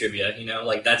at movie trivia?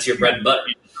 That's your bread and butter.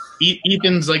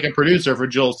 Ethan's like a producer for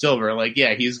Joel Silver.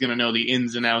 He's going to know the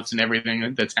ins and outs and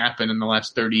everything that's happened in the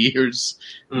last 30 years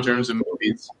in terms of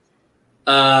movies.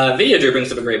 Video Drew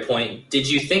brings up a great point. Did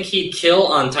you think he'd kill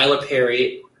on Tyler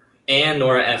Perry and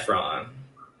Nora Ephron?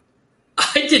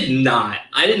 I did not.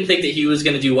 I didn't think that he was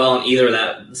going to do well in either of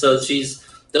that. So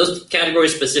those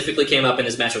categories specifically came up in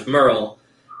his match with Merle.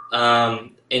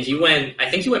 And I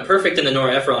think he went perfect in the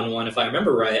Nora Ephron one, if I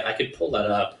remember right. I could pull that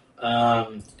up.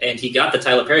 And he got the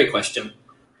Tyler Perry question.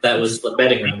 That was the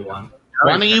betting round one.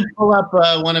 Why don't you pull up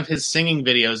one of his singing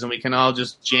videos and we can all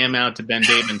just jam out to Ben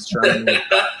Bateman's trying.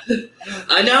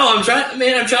 I know. I'm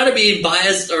trying to be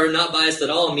biased or not biased at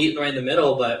all, meet right in the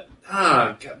middle. But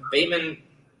Bateman,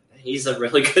 he's a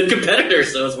really good competitor.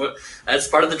 So that's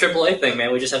part of the AAA thing,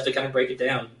 man. We just have to kind of break it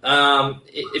down.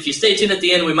 If you stay tuned at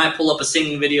the end, we might pull up a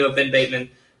singing video of Ben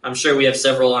Bateman. I'm sure we have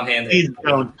several on hand. Please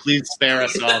don't. Please spare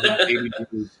us all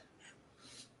that.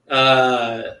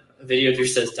 Video Drew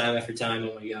says time after time.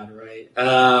 Oh my god, right?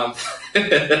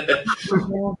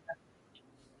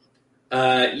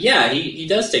 Yeah, he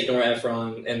does take Nora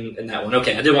Ephron in that one.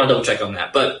 Okay, I did want to double check on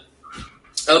that, but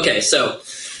okay. So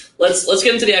let's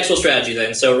get into the actual strategy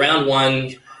then. So round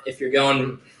one, if you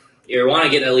want to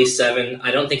get at least 7.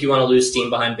 I don't think you want to lose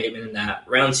steam behind Bateman in that.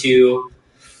 Round 2.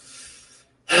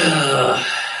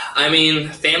 I mean,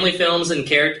 family films and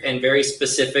very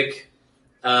specific.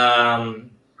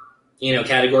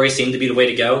 Categories seem to be the way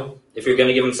to go. If you're going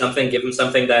to give him something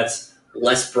that's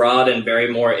less broad and very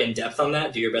more in-depth on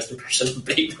that. Do your best impression of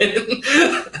Bateman.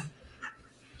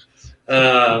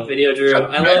 Video Drew,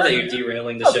 I love that you're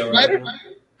derailing the show right now.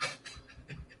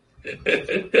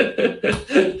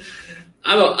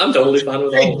 I'm totally fine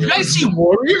with all of it. Did I see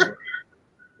Warrior?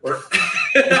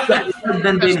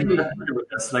 Ben Bateman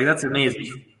with us. That's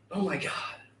amazing. Oh my god.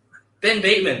 Ben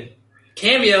Bateman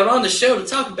cameoed on the show to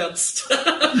talk about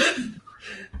stuff.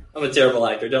 I'm a terrible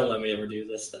actor. Don't let me ever do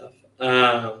this stuff.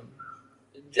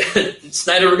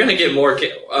 Snyder, we're going to get more...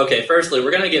 Okay, firstly,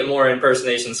 we're going to get more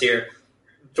impersonations here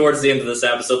towards the end of this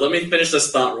episode. Let me finish this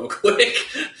thought real quick.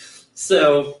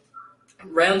 So,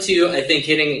 round 2, I think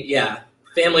hitting,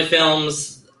 family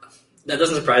films, that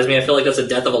doesn't surprise me. I feel like that's a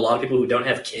death of a lot of people who don't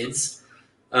have kids.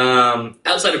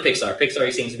 Outside of Pixar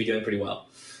he seems to be doing pretty well.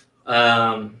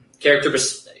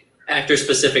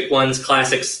 Actor-specific ones,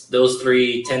 classics, those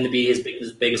 3 tend to be his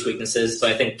biggest weaknesses. So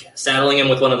I think saddling him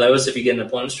with one of those, if you get an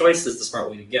opponent's choice, is the smart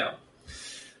way to go.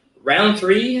 Round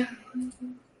 3,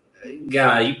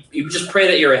 you just pray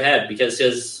that you're ahead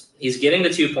because he's getting the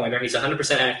 2-pointer. He's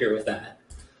 100% accurate with that.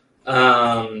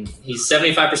 He's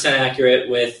 75% accurate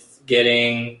with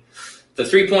getting the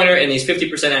 3-pointer, and he's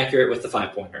 50% accurate with the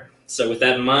 5-pointer. So with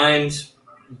that in mind...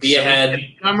 Be ahead.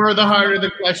 The dumber, the harder the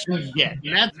questions get.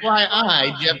 And that's why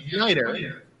I, Jeff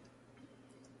Snyder,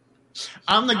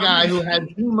 I'm the guy who had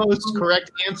the most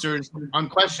correct answers on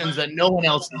questions that no one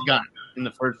else has gotten in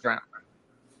the first round.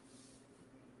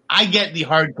 I get the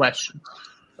hard questions.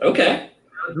 Okay.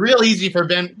 It's real easy for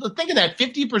Ben. Think of that,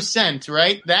 50%,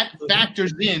 right? That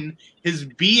factors in his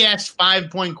BS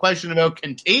 5-point question about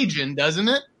Contagion, doesn't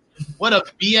it? What a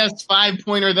BS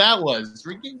 5-pointer that was.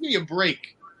 Give me a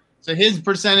break. So his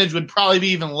percentage would probably be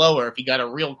even lower if he got a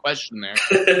real question there.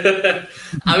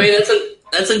 I mean,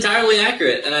 that's entirely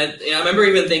accurate. And I remember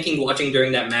even thinking, watching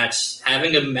during that match,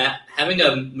 having a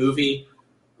movie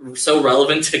so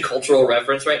relevant to cultural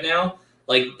reference right now.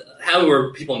 How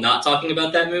were people not talking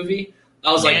about that movie?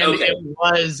 I was okay. It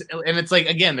was, and it's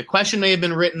again, the question may have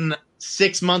been written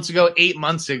 6 months ago, 8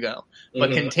 months ago,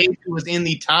 but Contagion was in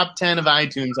the top 10 of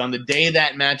iTunes on the day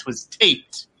that match was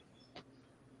taped.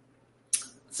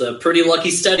 It's a pretty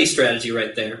lucky study strategy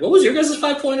right there. What was your guys'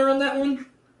 5-pointer on that one?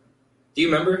 Do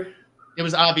you remember? It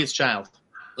was Obvious Child.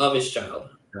 Obvious Child.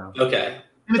 Yeah. Okay.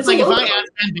 And it's like if I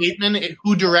ask Ben Bateman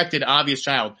who directed Obvious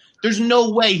Child, there's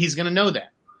no way he's going to know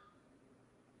that.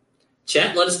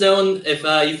 Chat, let us know if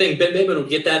you think Ben Bateman will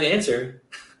get that answer.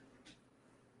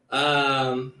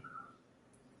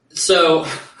 So,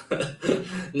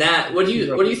 Nat, what do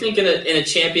you think in a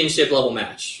championship level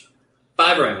match?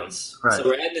 5 rounds. Right. So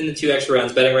we're adding in the 2 extra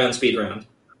rounds: betting round, speed round.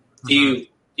 Do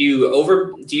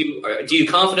you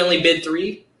confidently bid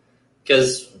 3?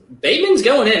 Because Bateman's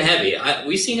going in heavy.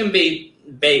 We've seen him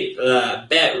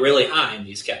bet really high in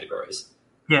these categories.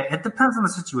 Yeah, it depends on the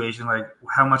situation, like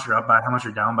how much you're up by, how much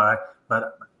you're down by.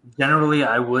 But generally,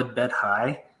 I would bet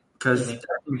high because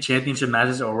championship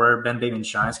matches are where Ben Bateman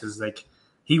shines because like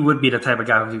he would be the type of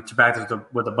guy to practice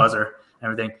with the buzzer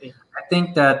and everything. Yeah. I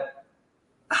think that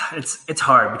it's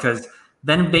hard because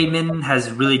Ben Bateman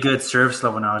has really good service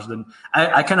level knowledge. Then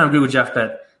I kind of agree with Jeff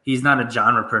that he's not a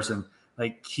genre person.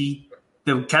 Like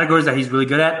the categories that he's really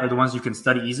good at are the ones you can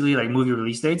study easily, like movie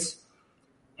release dates.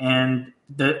 And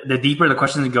the deeper the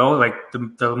questions go, like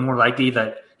the more likely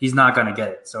that he's not going to get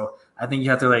it. So I think you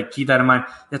have to like keep that in mind.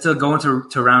 You have to go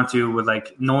into round 2 with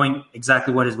like knowing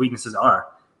exactly what his weaknesses are.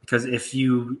 Because if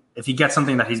he gets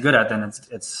something that he's good at, then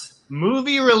it's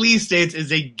movie release dates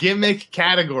is a gimmick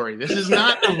category. This is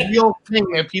not a real thing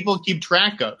that people keep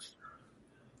track of.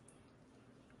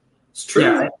 It's true.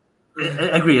 Yeah,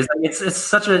 I agree. It's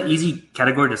such an easy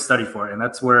category to study for, and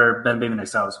that's where Ben Bateman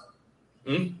excels.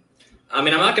 Mm-hmm. I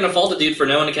mean, I'm not going to fault the dude for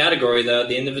knowing a category, though. At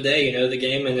the end of the day, you know the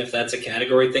game, and if that's a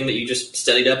category thing that you just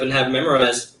studied up and have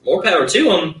memorized, more power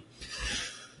to him.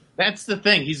 That's the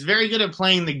thing. He's very good at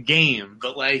playing the game,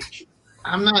 but, like,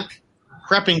 I'm not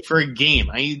prepping for a game.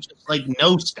 I just, like,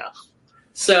 know stuff.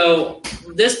 So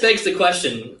this begs the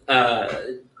question,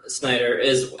 Snyder,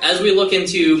 is as we look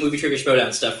into Movie Trivia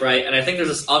Showdown stuff, right? And I think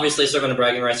there's obviously sort of a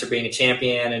bragging rights for being a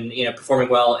champion and, you know, performing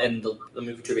well in the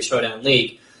Movie Trivia Showdown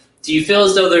League. Do you feel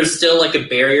as though there's still like a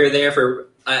barrier there for,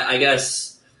 I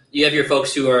guess, you have your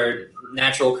folks who are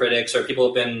natural critics or people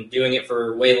who have been doing it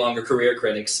for way longer career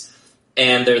critics,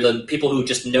 and they're the people who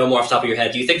just know more off the top of your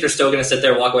head. Do you think they're still going to sit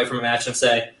there, walk away from a match and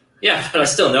say, yeah, but I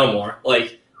still know more?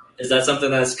 Like, is that something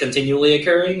that's continually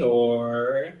occurring,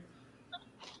 or?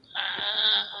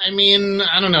 I mean,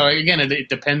 I don't know. Again, it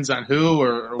depends on who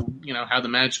or you know, how the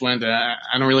match went. I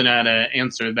don't really know how to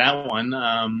answer that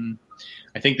one.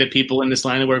 I think that people in this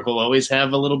line of work will always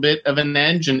have a little bit of an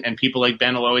edge, and people like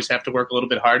Ben will always have to work a little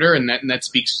bit harder, and that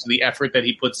speaks to the effort that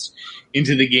he puts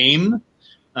into the game.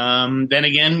 Then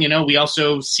again, you know, we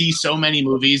also see so many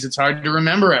movies, it's hard to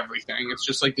remember everything. It's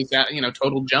just like this, you know,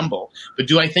 total jumble. But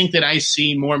do I think that I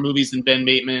see more movies than Ben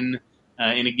Bateman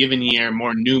in a given year,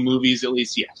 more new movies at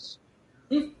least? Yes.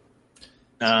 And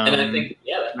I think,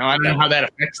 now I don't know how that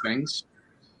affects things.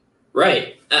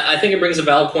 Right. I think it brings a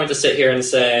valid point to sit here and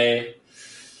say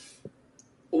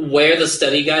where the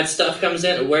study guide stuff comes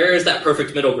in. Where is that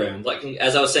perfect middle ground? Like,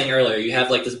 as I was saying earlier, you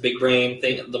have like this big brain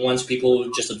thing, the ones people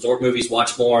who just absorb movies,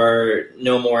 watch more,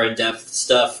 know more in-depth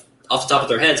stuff off the top of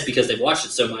their heads because they've watched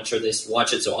it so much or they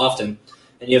watch it so often.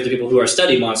 And you have the people who are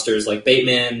study monsters like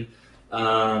Bateman.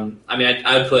 I mean,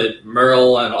 I would put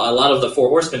Merle and a lot of the Four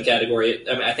Horsemen category.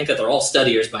 I mean, I think that they're all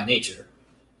studiers by nature.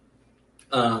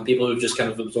 People who've just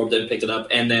kind of absorbed it and picked it up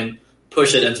and then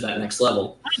push it into that next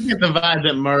level. I get the vibe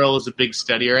that Merle is a big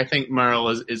studier. I think Merle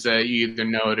is a you either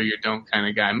know it or you don't kind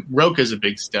of guy. Roka's a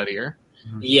big studier.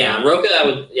 Yeah, Roka, I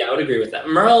would agree with that.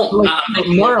 Merle,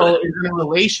 Merle is in a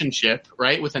relationship,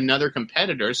 right, with another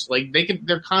competitor. So, like,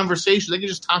 their conversations, they can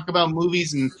just talk about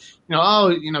movies and,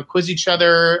 quiz each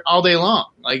other all day long.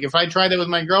 Like, if I tried that with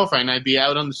my girlfriend, I'd be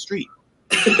out on the street.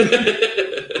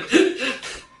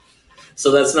 So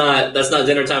that's not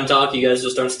dinner time talk. You guys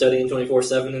just aren't studying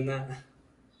 24/7 in that.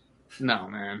 No,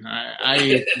 man,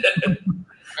 I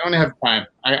don't have time.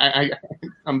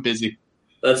 I'm busy.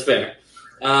 That's fair.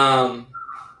 All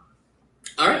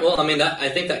right. Well, I mean, I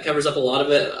think that covers up a lot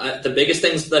of it. The biggest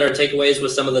things that are takeaways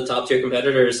with some of the top tier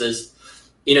competitors is,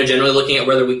 generally looking at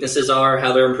where their weaknesses are,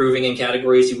 how they're improving in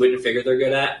categories you wouldn't figure they're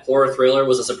good at. Horror thriller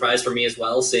was a surprise for me as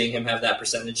well, seeing him have that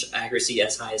percentage accuracy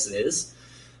as high as it is.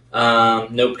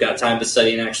 Nope, got time to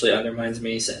study and actually undermines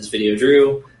me, says Video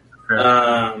Drew.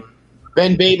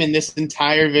 Ben Bateman, this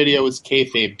entire video was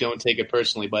kayfabe. Don't take it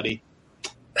personally, buddy.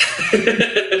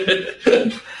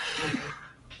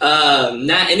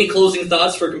 Nat, any closing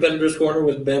thoughts for Competitor's Corner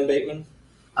with Ben Bateman?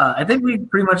 I think we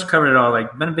pretty much covered it all.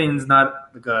 Like, Ben Bateman's not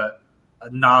like a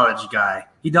knowledge guy.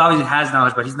 He obviously has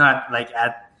knowledge, but he's not like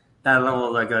at that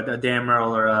level like a Dan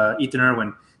Merle or Ethan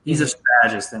Irwin. He's a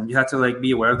strategist, and you have to like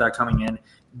be aware of that coming in.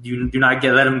 You do not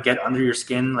let them get under your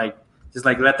skin. Like just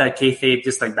like let that kayfabe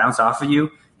just like bounce off of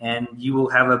you, and you will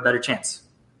have a better chance.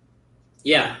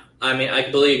 Yeah, I mean, I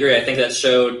completely agree. I think that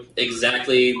showed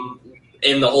exactly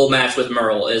in the whole match with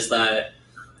Merle is that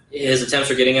his attempts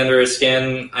were getting under his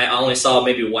skin. I only saw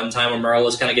maybe one time where Merle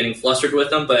was kind of getting flustered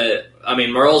with him, but I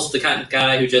mean, Merle's the kind of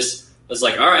guy who just was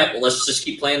like, all right, well, let's just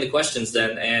keep playing the questions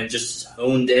then, and just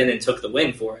honed in and took the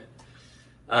win for it.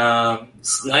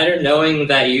 Snyder, knowing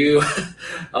that you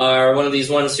are one of these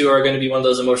ones who are going to be one of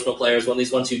those emotional players, one of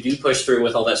these ones who do push through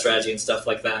with all that strategy and stuff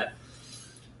like that.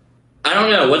 I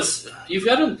don't know.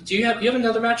 Do you have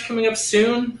another match coming up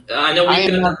soon? I know I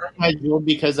am not scheduled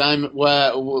because I'm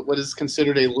what is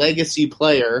considered a legacy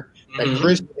player that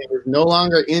Christian is no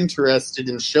longer interested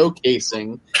in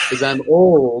showcasing because I'm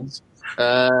old.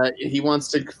 He wants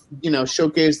to,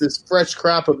 showcase this fresh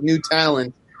crop of new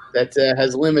talent that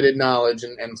has limited knowledge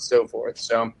and so forth.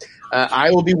 So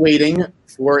I will be waiting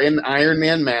for an Iron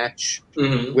Man match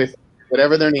with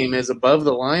whatever their name is. Above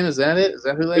the Line, is that it? Is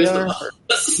that who they are?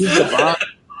 Who's the boss?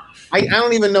 I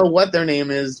don't even know what their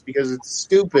name is because it's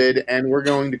stupid, and we're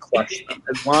going to crush them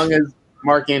as long as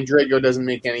Mark Andrego doesn't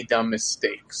make any dumb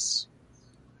mistakes.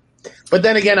 But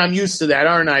then again, I'm used to that,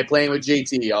 aren't I, playing with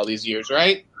JT all these years,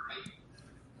 right?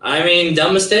 I mean,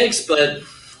 dumb mistakes, but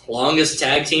longest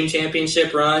tag team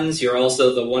championship runs. You're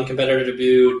also the one competitor to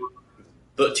do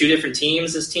two different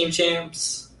teams as team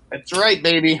champs. That's right,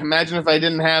 baby. Imagine if I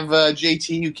didn't have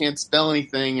JT who can't spell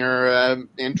anything or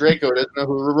Andreko doesn't know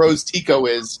who Rose Tico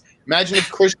is. Imagine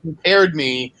if Christian paired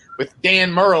me with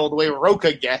Dan Merle the way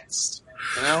Roca gets.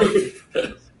 All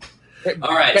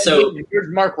right, so here's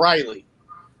Mark Riley.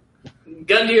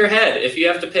 Gun to your head, if you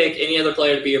have to pick any other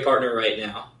player to be your partner right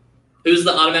now, who's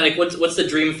the automatic? What's the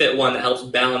dream fit one that helps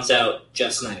balance out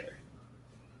Jeff Snyder?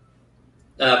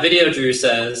 Video Drew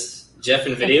says Jeff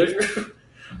and Video Drew.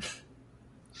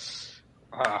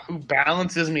 Who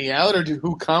balances me out or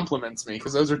who compliments me?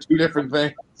 Because those are two different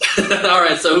things. All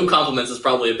right, so who compliments is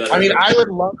probably a better. I mean, I would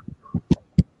love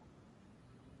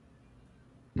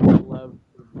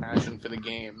passion for the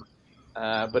game,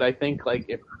 but I think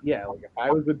if I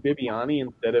was with Bibiani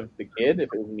instead of the kid, if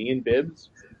it was me and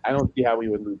Bibbs, I don't see how we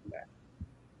would lose that.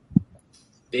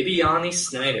 Bibiani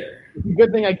Snyder. It's a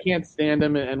good thing I can't stand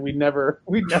him, and we'd never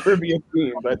be a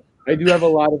team. But I do have a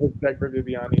lot of respect for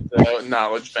Bibiani's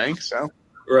knowledge bank. So.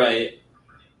 Right.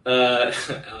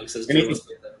 Alex says,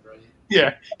 right.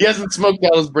 Yeah, he hasn't smoked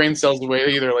all his brain cells away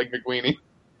either, like McWeenie.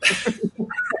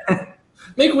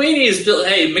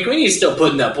 McWeenie's still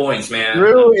putting up points, man.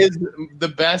 Drew is the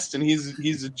best, and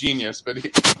he's a genius. But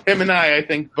him and I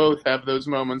think, both have those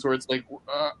moments where it's like,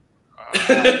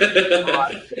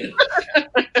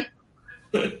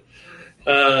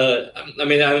 I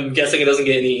mean, I'm guessing it doesn't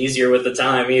get any easier with the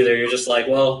time either. You're just like,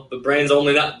 well, the brain's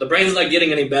not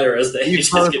getting any better as they age.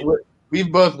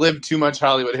 We've both lived too much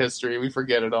Hollywood history. We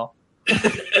forget it all.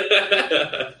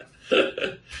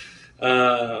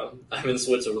 I'm in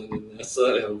Switzerland in this.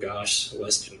 Oh gosh,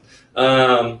 Western.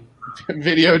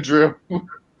 Video Drew.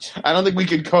 I don't think we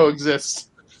could coexist.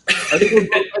 I think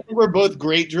we're both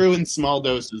great Drew in small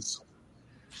doses.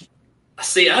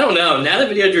 See, I don't know. Now that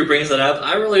Video Drew brings that up,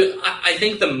 I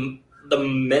think the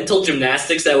mental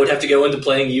gymnastics that would have to go into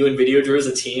playing you and Video Drew as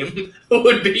a team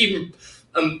would be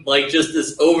just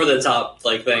this over the top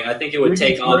thing. I think it would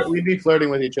take off. We'd be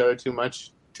flirting with each other too much.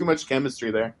 Too much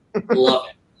chemistry there. Love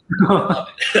it. Love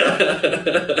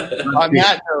it. On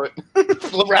that note,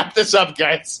 we'll wrap this up,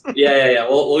 guys. Yeah.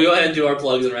 We'll go ahead and do our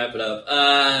plugs and wrap it up.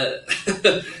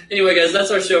 Anyway, guys, that's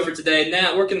our show for today.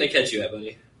 Nat, where can they catch you at,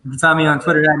 buddy? You can find me on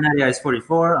Twitter at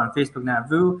NattyIce44, on Facebook,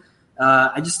 NatVoo.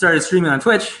 I just started streaming on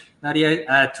Twitch,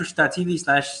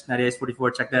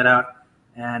 twitch.tv/NattyIce44. Check that out.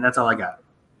 And that's all I got.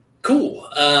 Cool.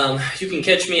 You can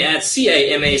catch me at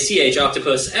CAMACH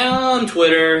Octopus on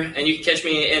Twitter, and you can catch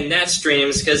me in Nat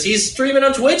streams because he's streaming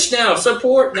on Twitch now.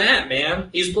 Support Nat, man.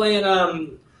 He's playing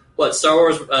Star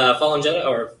Wars Fallen Jedi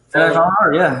or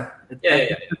Fallen? Yeah.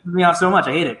 It pisses me off so much.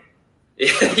 I hate it.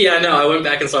 Yeah, I know. I went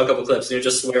back and saw a couple clips, and you're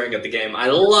just swearing at the game. I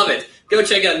love it. Go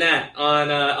check out Nat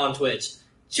on Twitch.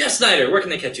 Jeff Snyder, where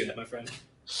can they catch you at, my friend?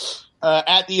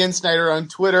 At the N Snyder on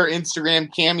Twitter,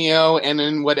 Instagram, Cameo, and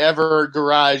in whatever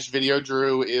garage Video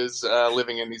Drew is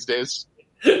living in these days.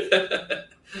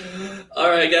 All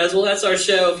right, guys. Well, that's our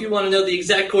show. If you want to know the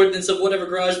exact coordinates of whatever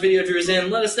garage Video Drew is in,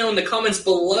 let us know in the comments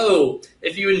below.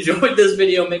 If you enjoyed this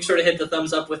video, make sure to hit the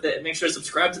thumbs up with it. And make sure to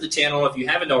subscribe to the channel if you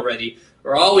haven't already.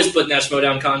 We're always putting out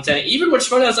Schmoedown content. Even when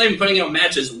Schmoedown's not even putting out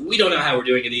matches, we don't know how we're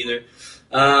doing it either.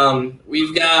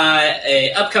 We've got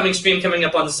a upcoming stream coming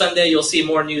up on Sunday. You'll see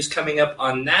more news coming up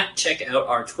on that. Check out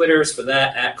our Twitters for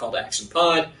that at Call to Action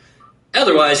Pod.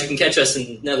 Otherwise, you can catch us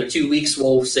in another 2 weeks.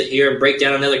 We'll sit here and break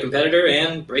down another competitor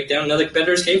and break down another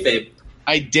competitor's kayfabe.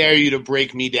 I dare you to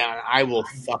break me down. I will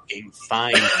fucking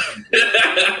find you.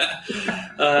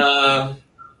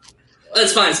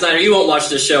 That's fine, Snyder. You won't watch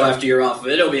this show after you're off of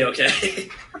it. It'll be okay.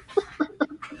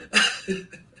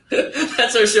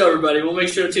 That's our show, everybody. We'll make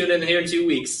sure to tune in here in 2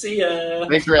 weeks. See ya.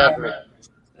 Thanks for having me.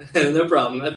 No problem.